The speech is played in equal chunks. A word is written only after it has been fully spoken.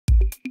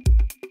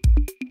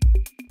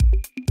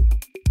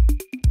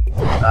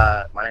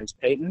My name's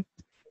Payton,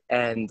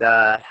 and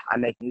I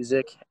make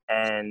music,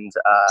 and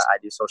I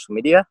do social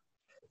media,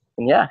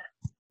 and yeah.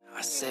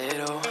 I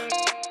said, oh,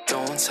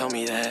 don't tell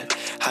me that.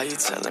 How you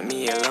telling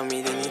me you love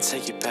me, then you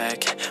take it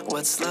back.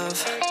 What's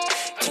love?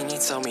 Can you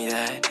tell me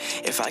that?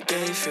 If I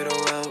gave you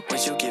the world,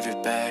 would you give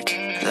it back?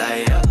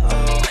 Like,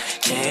 uh-oh,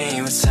 can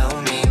you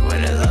tell me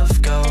where did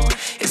love go?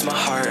 Is my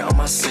heart on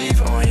my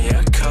sleeve or in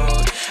your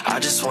coat? I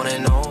just wanna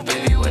know,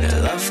 baby, where did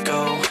love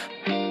go?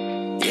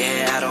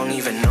 Yeah, I don't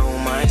even know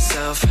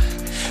myself.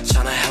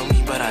 Tryna help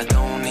me, but I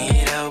don't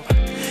need help.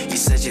 You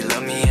said you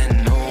love me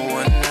and no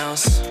one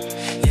else.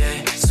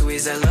 Yeah, so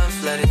is that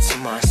love letter to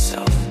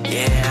myself?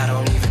 Yeah, I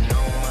don't even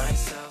know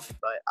myself.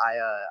 But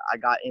I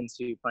got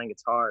into playing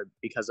guitar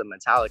because of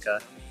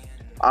Metallica.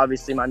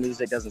 Obviously, my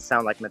music doesn't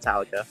sound like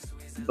Metallica,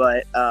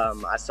 but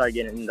I started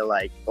getting into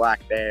like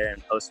Blackbear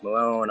and Post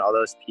Malone, all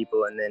those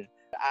people, and then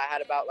I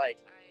had about like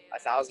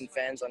 1,000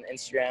 fans on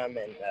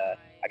Instagram, and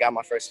I got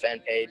my first fan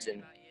page,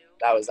 and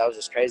that was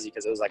just crazy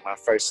because it was like my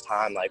first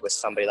time like with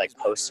somebody like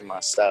posting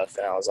my stuff,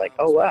 and I was like,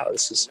 oh wow,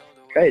 this is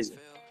crazy.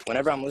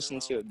 Whenever I'm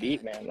listening to a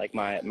beat, man, like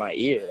my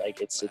ear, like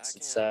it's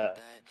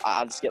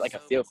I'll just get like a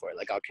feel for it,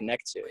 like I'll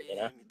connect to it, you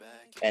know.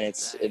 And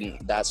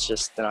that's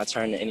just, then I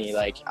turn any,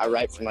 like I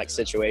write from like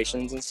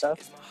situations and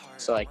stuff,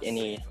 so like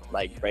any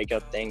like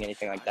breakup thing,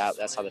 anything like that,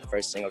 that's how the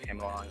first single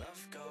came along.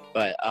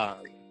 But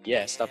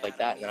yeah, stuff like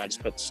that, and then I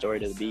just put the story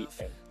to the beat,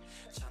 and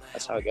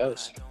that's how it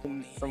goes.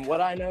 From what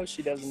I know,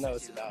 she doesn't know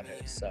it's about her.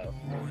 So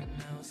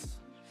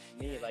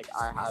me, like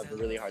I have a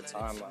really hard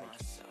time like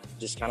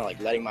just kind of like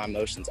letting my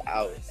emotions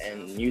out,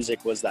 and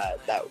music was that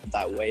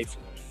way for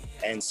me.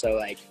 And so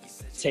like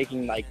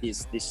taking like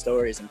these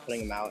stories and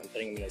putting them out and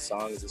putting them in the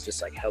songs is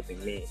just like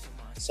helping me.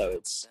 So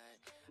it's,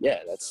 yeah,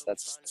 that's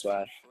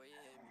why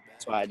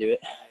I do it.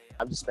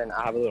 I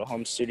have a little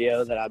home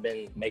studio that I've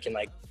been making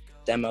like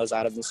demos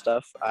out of and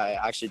stuff. I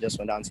actually just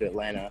went down to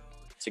Atlanta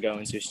to go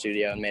into a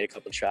studio and made a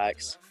couple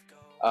tracks.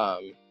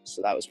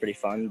 So that was pretty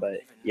fun.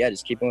 But yeah,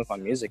 just keeping with my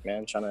music,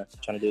 man. Trying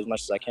to do as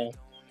much as I can.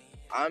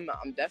 I'm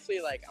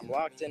definitely like, I'm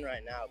locked in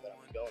right now, but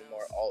I'm going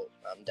more alt.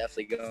 I'm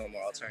definitely going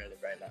more alternative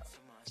right now,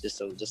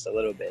 just a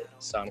little bit.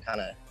 So I'm kind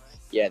of,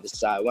 yeah.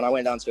 This when I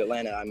went down to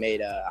Atlanta, I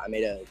made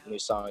a new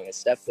song.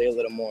 It's definitely a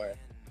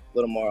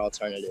little more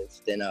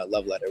alternative than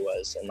Love Letter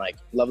was, and like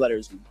Love Letter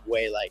is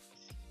way like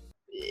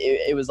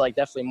it was like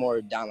definitely more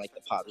down like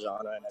the pop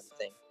genre and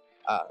everything.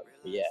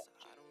 Yeah.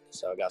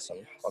 So I got some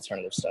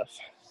alternative stuff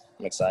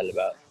I'm excited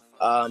about.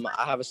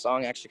 I have a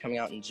song actually coming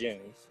out in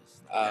June.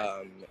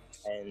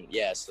 And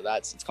yeah, so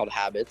it's called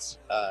Habits.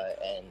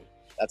 And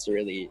that's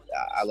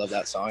I love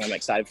that song. I'm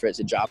excited for it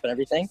to drop and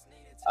everything.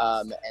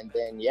 And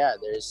then, yeah,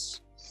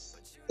 there's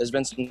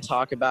been some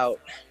talk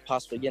about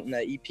possibly getting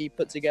the EP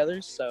put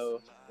together.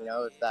 So, you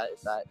know, if that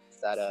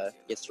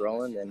gets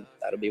rolling, then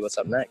that'll be what's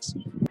up next.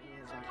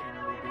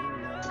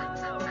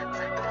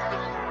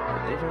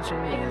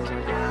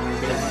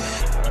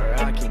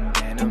 Rocking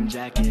denim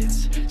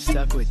jackets,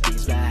 stuck with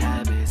these bad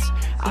habits.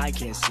 I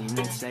can't seem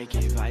to take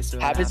advice.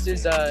 Habits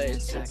is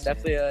it's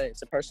definitely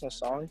it's a personal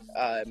song,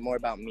 more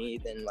about me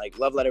than like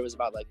Love Letter was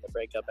about like the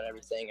breakup and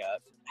everything.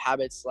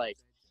 Habits, like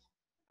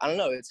I don't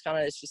know, it's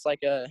just like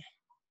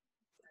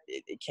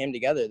it came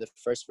together. The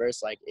first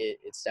verse, like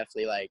it's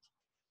definitely like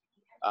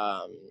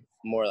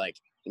more like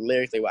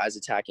lyrically wise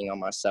attacking on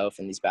myself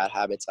and these bad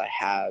habits I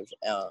have,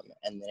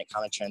 and then it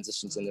kind of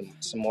transitions into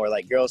some more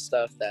like girl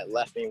stuff that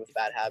left me with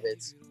bad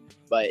habits.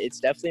 But it's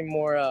definitely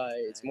more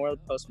it's more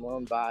Post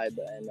Malone vibe,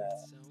 and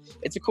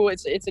it's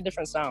a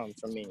different sound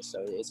for me,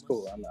 so it's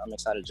cool. I'm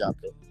excited to drop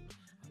it.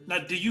 Now,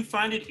 do you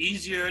find it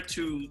easier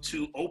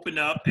to open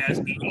up as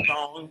each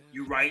song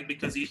you write,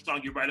 because each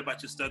song you write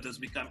about your stuff does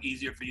become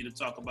easier for you to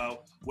talk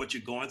about what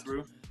you're going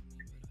through?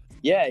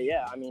 Yeah.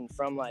 I mean,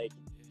 from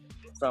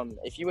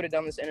if you would have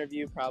done this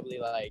interview probably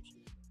like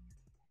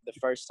the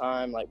first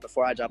time, like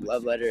before I dropped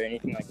Love Letter or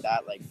anything like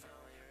that, like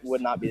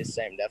would not be the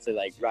same. Definitely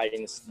like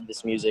writing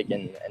this music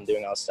and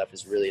doing all this stuff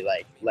is really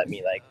like let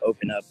me like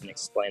open up and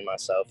explain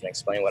myself and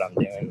explain what I'm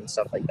doing and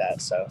stuff like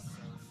that. So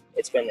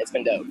it's been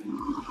dope.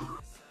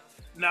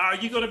 Now, are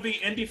you going to be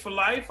indie for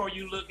life, or are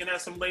you looking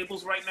at some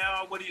labels right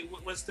now?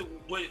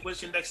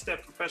 What's your next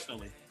step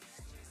professionally?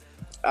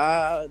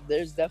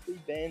 There's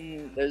definitely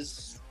been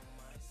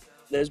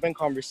there's been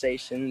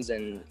conversations,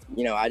 and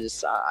you know, I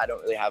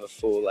don't really have a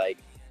full like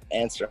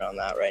answer on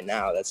that right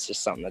now. That's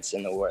just something that's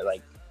in the word,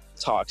 like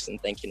talks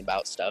and thinking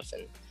about stuff.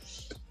 And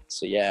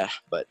so yeah,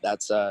 but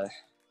that's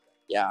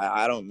yeah,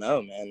 I don't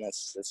know, man.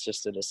 That's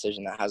just a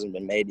decision that hasn't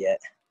been made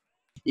yet.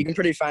 You can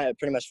pretty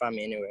much find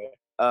me anywhere.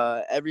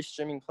 Every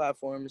streaming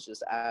platform is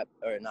just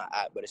not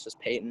app, but it's just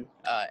Payton.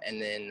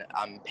 And then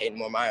I'm Payton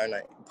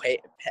Moormeier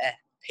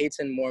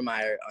Payton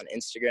Moormeir on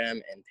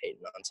Instagram and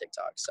Payton on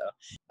TikTok. So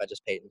I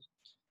just Payton.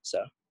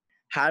 So,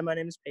 hi, my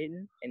name is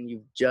Payton, and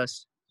you've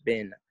just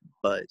been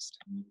buzzed.